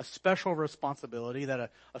a special responsibility that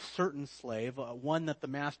a certain slave, one that the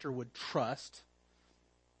master would trust,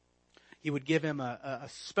 he would give him a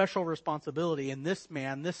special responsibility. And this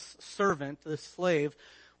man, this servant, this slave,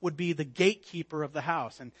 would be the gatekeeper of the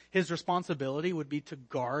house. And his responsibility would be to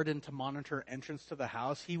guard and to monitor entrance to the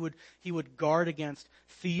house. He would guard against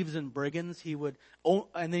thieves and brigands.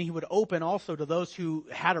 And then he would open also to those who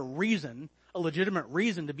had a legitimate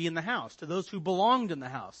reason to be in the house, to those who belonged in the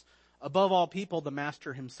house. Above all people, the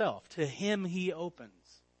master himself. To him he opens.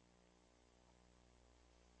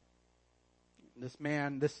 This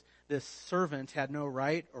man, this servant had no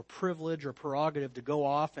right or privilege or prerogative to go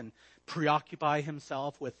off and preoccupy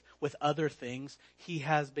himself with other things. He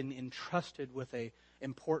has been entrusted with an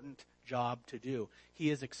important job to do. He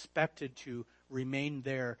is expected to remain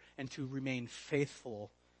there and to remain faithful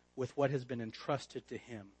with what has been entrusted to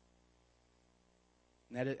him.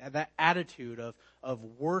 And that attitude of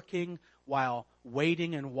working while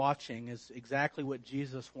waiting and watching is exactly what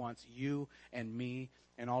Jesus wants you and me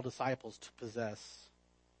and all disciples to possess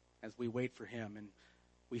as we wait for him. And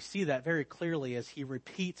we see that very clearly as he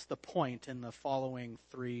repeats the point in the following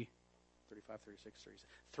 35, 36,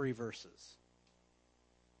 3 verses.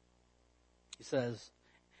 He says,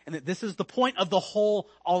 and this is the point of the whole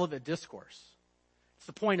Olivet Discourse. It's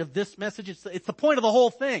the point of this message. It's the point of the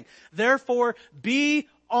whole thing. Therefore, be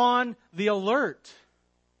on the alert.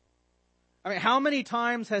 I mean, how many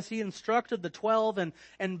times has he instructed the 12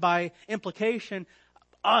 and by implication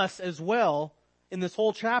us as well in this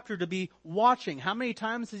whole chapter to be watching? How many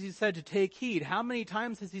times has he said to take heed? How many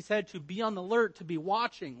times has he said to be on the alert, to be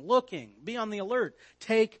watching, looking, be on the alert,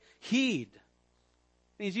 take heed?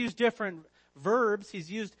 And he's used different verbs,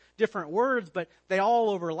 he's used different words, but they all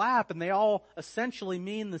overlap and they all essentially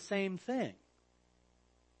mean the same thing.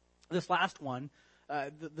 This last one,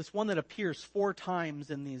 this one that appears 4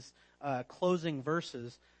 times in these closing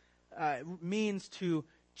verses, means to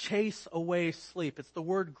chase away sleep. It's the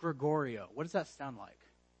word Gregorio. What does that sound like?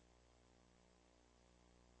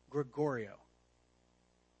 Gregorio.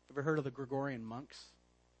 Ever heard of the Gregorian monks?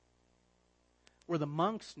 Were the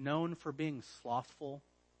monks known for being slothful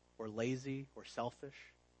or lazy or selfish?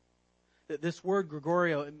 This word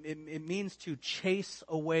Gregorio, it means to chase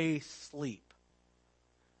away sleep.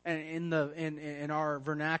 And in our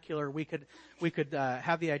vernacular, we could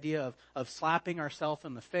have the idea of slapping ourselves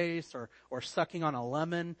in the face or sucking on a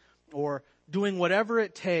lemon or doing whatever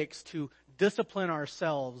it takes to discipline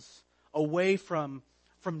ourselves away from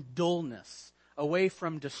dullness, away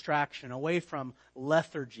from distraction, away from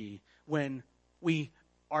lethargy when we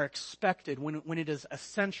are expected, when it is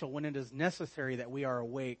essential, when it is necessary that we are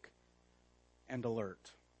awake and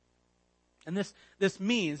alert. And this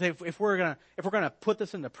means, if we're gonna put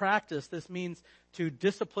this into practice, this means to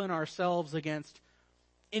discipline ourselves against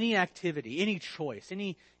any activity, any choice,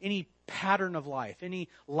 any pattern of life, any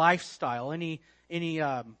lifestyle, any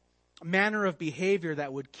manner of behavior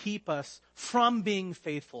that would keep us from being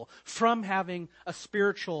faithful, from having a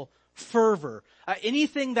spiritual fervor,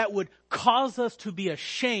 anything that would cause us to be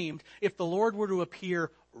ashamed if the Lord were to appear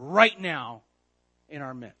right now in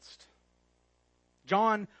our midst.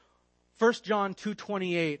 1 John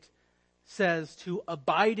 2:28 says to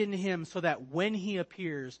abide in him so that when he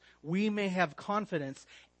appears, we may have confidence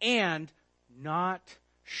and not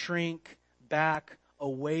shrink back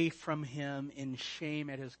away from him in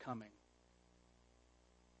shame at his coming.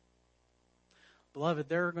 Beloved,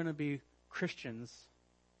 there are going to be Christians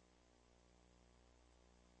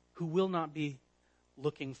who will not be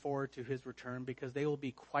looking forward to his return because they will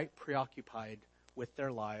be quite preoccupied with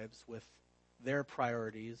their lives, with their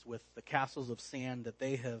priorities, with the castles of sand that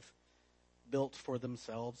they have built for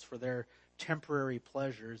themselves, for their temporary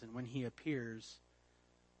pleasures. And when he appears,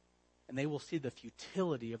 and they will see the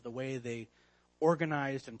futility of the way they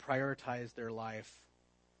organized and prioritized their life,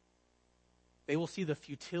 they will see the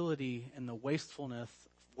futility and the wastefulness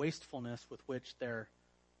with which their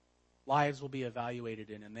lives will be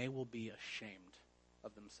evaluated in, and they will be ashamed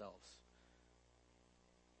of themselves.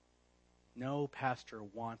 No pastor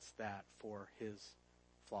wants that for his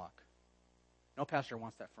flock. No pastor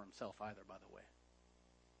wants that for himself either, by the way.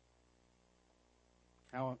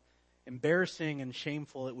 How embarrassing and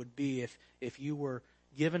shameful it would be if you were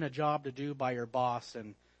given a job to do by your boss,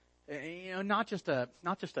 and not just a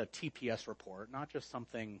TPS report, not just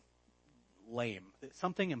something lame,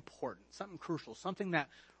 something important, something crucial, something that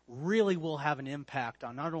really will have an impact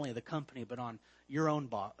on not only the company, but on your own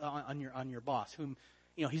boss, on your boss, whom,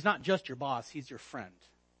 he's not just your boss, he's your friend.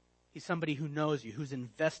 He's somebody who knows you, who's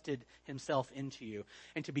invested himself into you.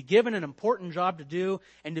 And to be given an important job to do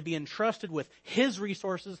and to be entrusted with his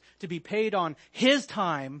resources, to be paid on his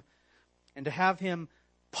time, and to have him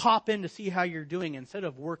pop in to see how you're doing instead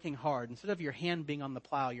of working hard, instead of your hand being on the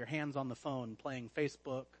plow, your hand's on the phone, playing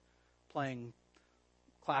Facebook, playing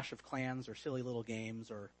Clash of Clans or silly little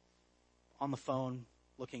games, or on the phone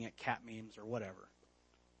looking at cat memes or whatever.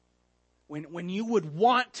 When you would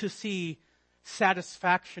want to see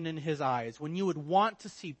satisfaction in his eyes, when you would want to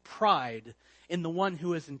see pride in the one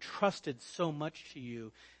who has entrusted so much to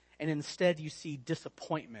you, and instead you see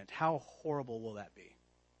disappointment, how horrible will that be?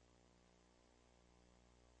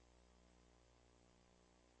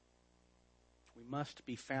 We must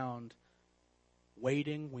be found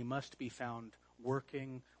waiting. We must be found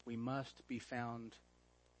working. We must be found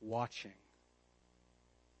watching.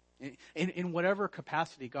 In whatever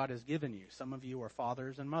capacity God has given you. Some of you are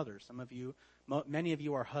fathers and mothers. Many of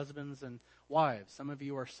you are husbands and wives. Some of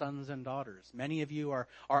you are sons and daughters. Many of you are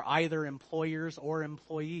either employers or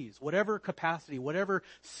employees. Whatever capacity, whatever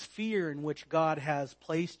sphere in which God has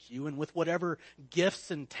placed you, and with whatever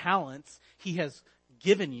gifts and talents He has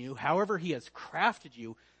given you, however He has crafted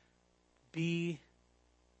you, be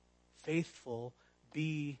faithful,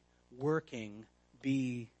 be working,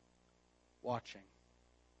 be watching.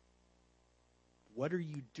 What are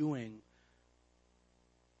you doing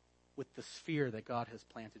with the sphere that God has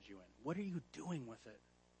planted you in? What are you doing with it?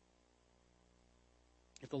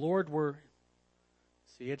 If the Lord were,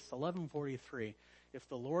 it's 11:43. If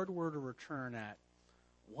the Lord were to return at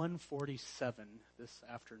 1:47 this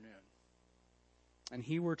afternoon, and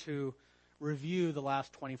He were to review the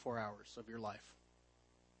last 24 hours of your life,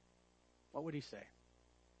 what would He say?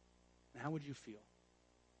 And how would you feel?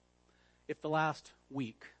 If the last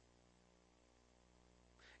week,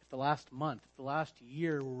 if the last month, if the last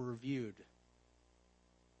year were reviewed,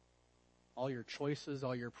 all your choices,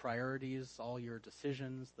 all your priorities, all your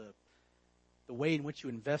decisions, the way in which you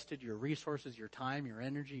invested your resources, your time, your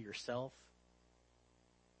energy, yourself,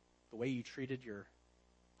 the way you treated your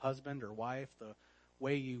husband or wife, the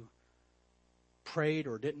way you prayed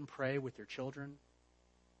or didn't pray with your children,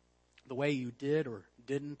 the way you did or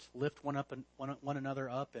didn't lift one another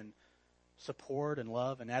up in support and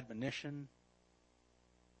love and admonition,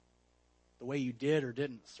 the way you did or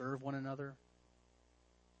didn't serve one another,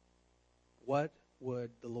 what would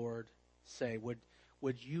the Lord say?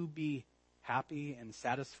 Would you be happy and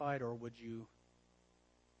satisfied, or would you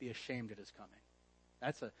be ashamed at His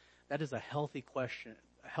coming? That is a healthy question,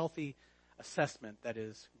 a healthy assessment that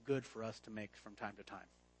is good for us to make from time to time.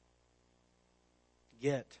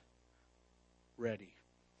 Get ready.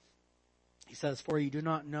 He says, "For you do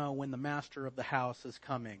not know when the master of the house is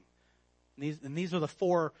coming." And these are the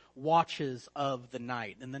 4 watches of the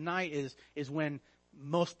night. And the night is when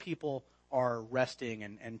most people are resting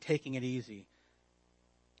and taking it easy.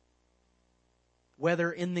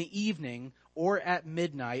 Whether in the evening or at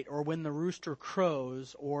midnight, or when the rooster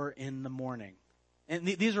crows, or in the morning. And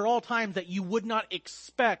these are all times that you would not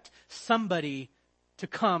expect somebody to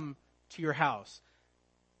come to your house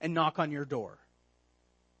and knock on your door.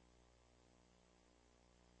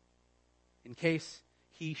 In case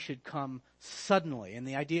He should come suddenly, and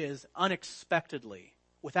the idea is unexpectedly,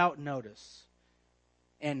 without notice,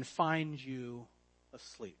 and find you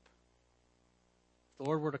asleep. If the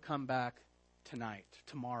Lord were to come back tonight,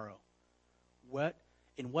 tomorrow,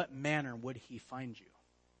 in what manner would He find you?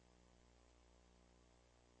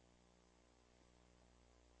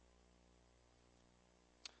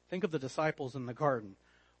 Think of the disciples in the garden.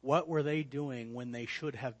 What were they doing when they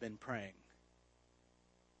should have been praying?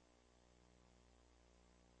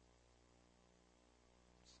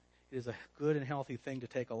 It is a good and healthy thing to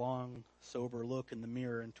take a long, sober look in the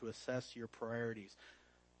mirror and to assess your priorities.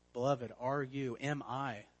 Beloved, are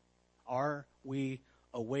we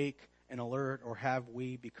awake and alert, or have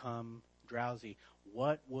we become drowsy?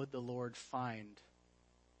 What would the Lord find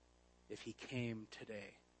if He came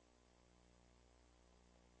today?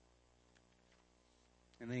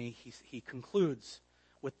 And then he concludes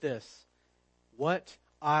with this. What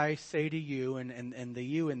I say to you, and the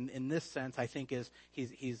you in this sense, I think, is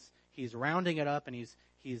he's rounding it up, and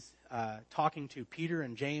he's talking to Peter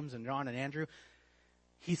and James and John and Andrew.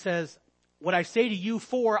 He says, what I say to you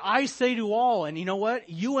 4, I say to all. And you know what?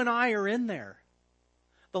 You and I are in there.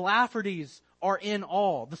 The Laffertys are in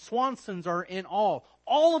all. The Swansons are in all.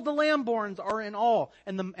 All of the Lamborns are in all.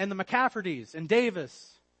 And the McCaffertys and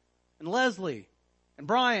Davis and Leslie and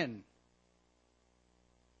Brian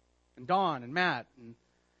and Don and Matt and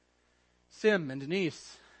Sim and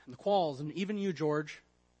Denise and the Qualls and even you, George,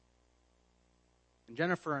 and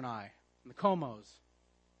Jennifer and I, and the Comos,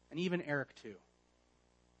 and even Eric too.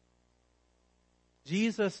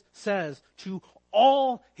 Jesus says to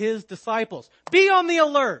all his disciples, be on the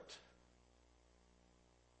alert.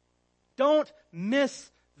 Don't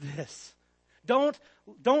miss this. Don't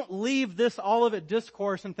leave this all of it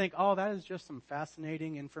discourse and think, oh, that is just some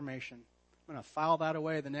fascinating information. I'm going to file that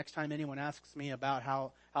away the next time anyone asks me about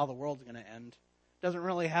how the world's going to end. It doesn't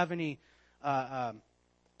really have any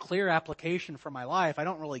clear application for my life. I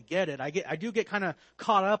don't really get it. I do get kind of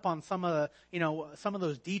caught up on some of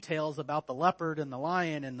those details about the leopard and the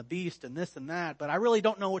lion and the beast and this and that, but I really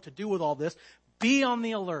don't know what to do with all this. Be on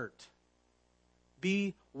the alert.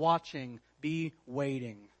 Be watching. Be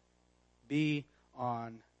waiting. Be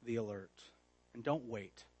on the alert. And don't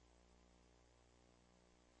wait.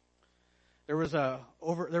 There was a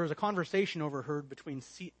conversation overheard between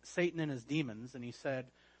Satan and his demons, and he said,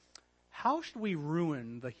 how should we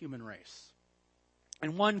ruin the human race?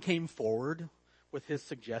 And one came forward with his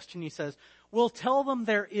suggestion. He says, we'll tell them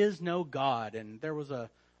there is no God. And there was a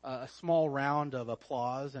small round of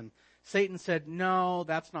applause. And Satan said, no,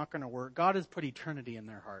 that's not going to work. God has put eternity in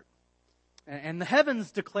their heart. And the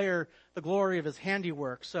heavens declare the glory of his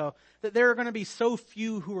handiwork. So that there are going to be so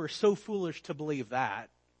few who are so foolish to believe that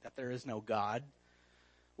there is no God.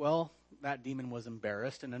 Well, that demon was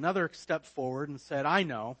embarrassed. And another stepped forward and said, I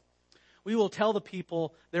know. We will tell the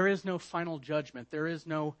people there is no final judgment. There is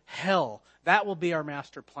no hell. That will be our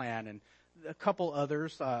master plan. And a couple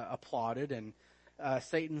others applauded. And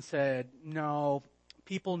Satan said, no,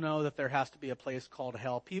 people know that there has to be a place called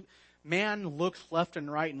hell. Man looks left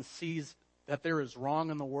and right and sees that there is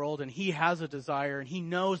wrong in the world. And he has a desire. And he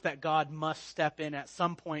knows that God must step in at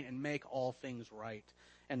some point and make all things right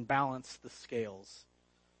and balance the scales.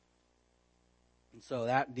 And so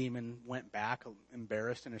that demon went back,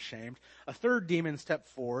 embarrassed and ashamed. A third demon stepped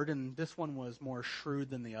forward, and this one was more shrewd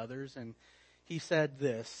than the others. And he said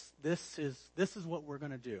this is what we're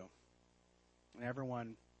going to do. And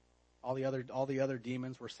everyone, all the other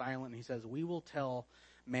demons were silent. And he says, we will tell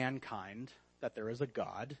mankind that there is a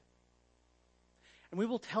God. And we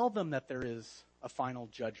will tell them that there is a final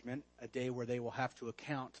judgment, a day where they will have to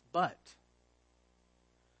account. But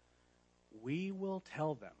we will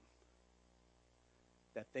tell them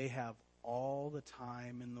that they have all the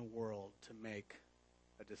time in the world to make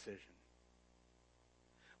a decision.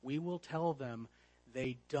 We will tell them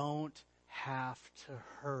they don't have to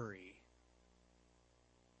hurry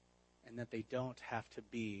and that they don't have to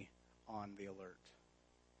be on the alert.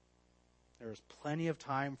 There is plenty of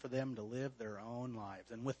time for them to live their own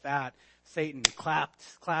lives. And with that, Satan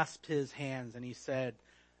clasped his hands and he said,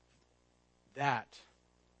 that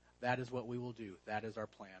is what we will do. That is our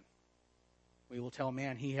plan. We will tell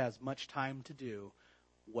man he has much time to do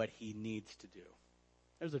what he needs to do.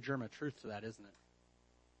 There's a germ of truth to that, isn't it?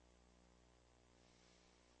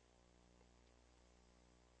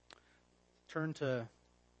 Turn to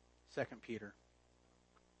 2 Peter.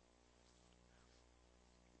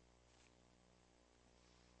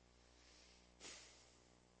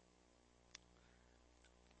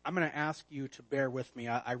 I'm going to ask you to bear with me.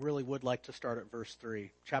 I really would like to start at verse 3,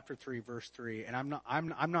 chapter 3, verse 3, and I'm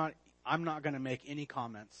not going to make any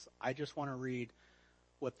comments. I just want to read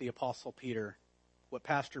what the Apostle Peter, what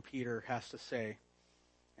Pastor Peter has to say.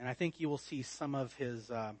 And I think you will see some of his,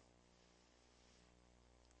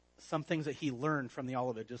 some things that he learned from the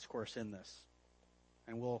Olivet Discourse in this.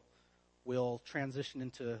 And we'll transition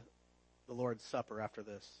into the Lord's Supper after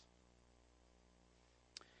this.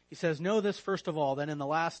 He says, know this first of all, that in the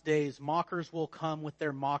last days mockers will come with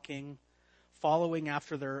their mocking, following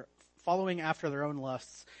after their own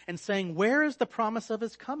lusts, and saying, where is the promise of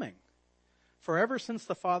his coming? For ever since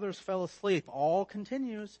the fathers fell asleep, all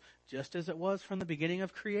continues just as it was from the beginning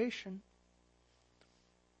of creation.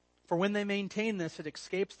 For when they maintain this, it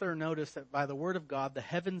escapes their notice that by the word of God the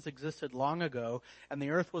heavens existed long ago, and the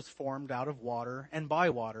earth was formed out of water and by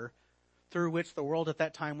water, through which the world at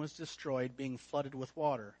that time was destroyed, being flooded with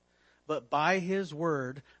water. But by his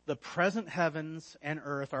word, the present heavens and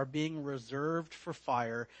earth are being reserved for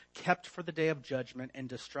fire, kept for the day of judgment and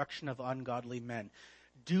destruction of ungodly men.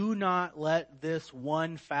 Do not let this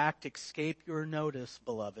one fact escape your notice,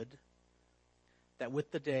 beloved, that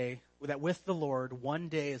with the Lord, 1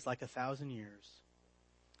 day is like 1,000 years,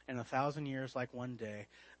 and 1,000 years like 1 day.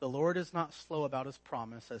 The Lord is not slow about his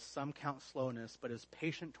promise, as some count slowness, but is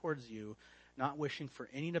patient towards you, not wishing for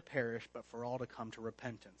any to perish, but for all to come to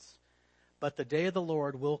repentance. But the day of the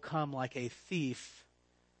Lord will come like a thief,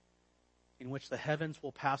 in which the heavens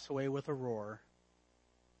will pass away with a roar,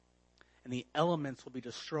 and the elements will be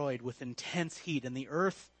destroyed with intense heat, and the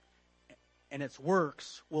earth and its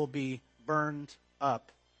works will be burned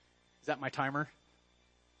up. Is that my timer?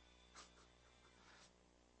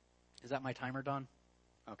 Is that my timer, Don?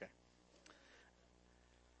 Okay.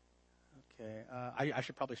 Okay. I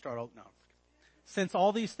should probably start out. No. Since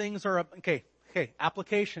all these things are okay.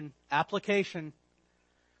 Application.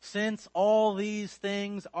 Since all these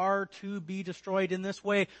things are to be destroyed in this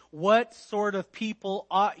way, what sort of people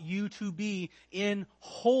ought you to be in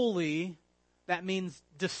holy? That means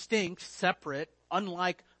distinct, separate,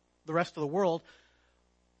 unlike the rest of the world.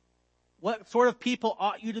 What sort of people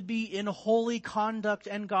ought you to be in holy conduct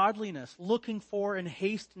and godliness, looking for and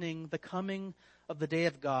hastening the coming of the day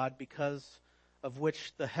of God, because of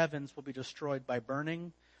which the heavens will be destroyed by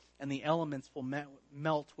burning, and the elements will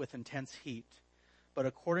melt with intense heat. But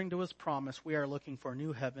according to his promise, we are looking for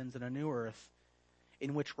new heavens and a new earth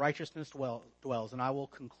in which righteousness dwells. And I will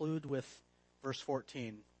conclude with verse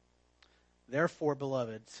 14. Therefore,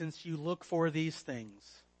 beloved, since you look for these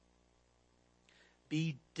things,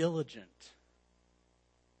 be diligent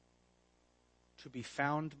to be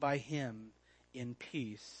found by him in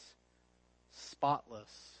peace,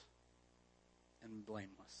 spotless and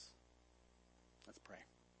blameless. Let's pray.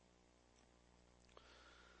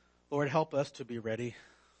 Lord, help us to be ready.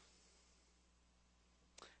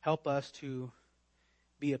 Help us to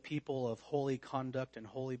be a people of holy conduct and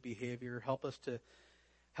holy behavior. Help us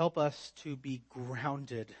to be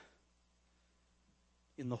grounded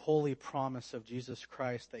in the holy promise of Jesus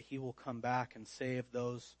Christ that he will come back and save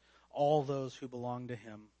all those who belong to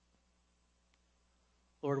him.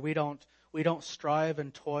 Lord, we don't strive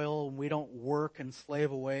and toil, and we don't work and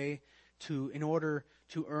slave away in order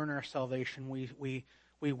to earn our salvation.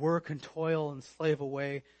 We work and toil and slave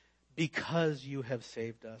away because you have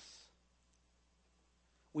saved us.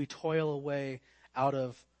 We toil away out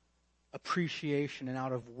of appreciation and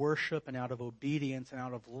out of worship and out of obedience and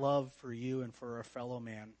out of love for you and for our fellow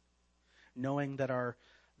man, knowing that our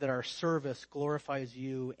service glorifies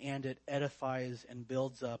you and it edifies and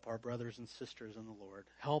builds up our brothers and sisters in the Lord.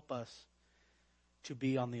 Help us to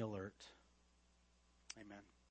be on the alert. Amen.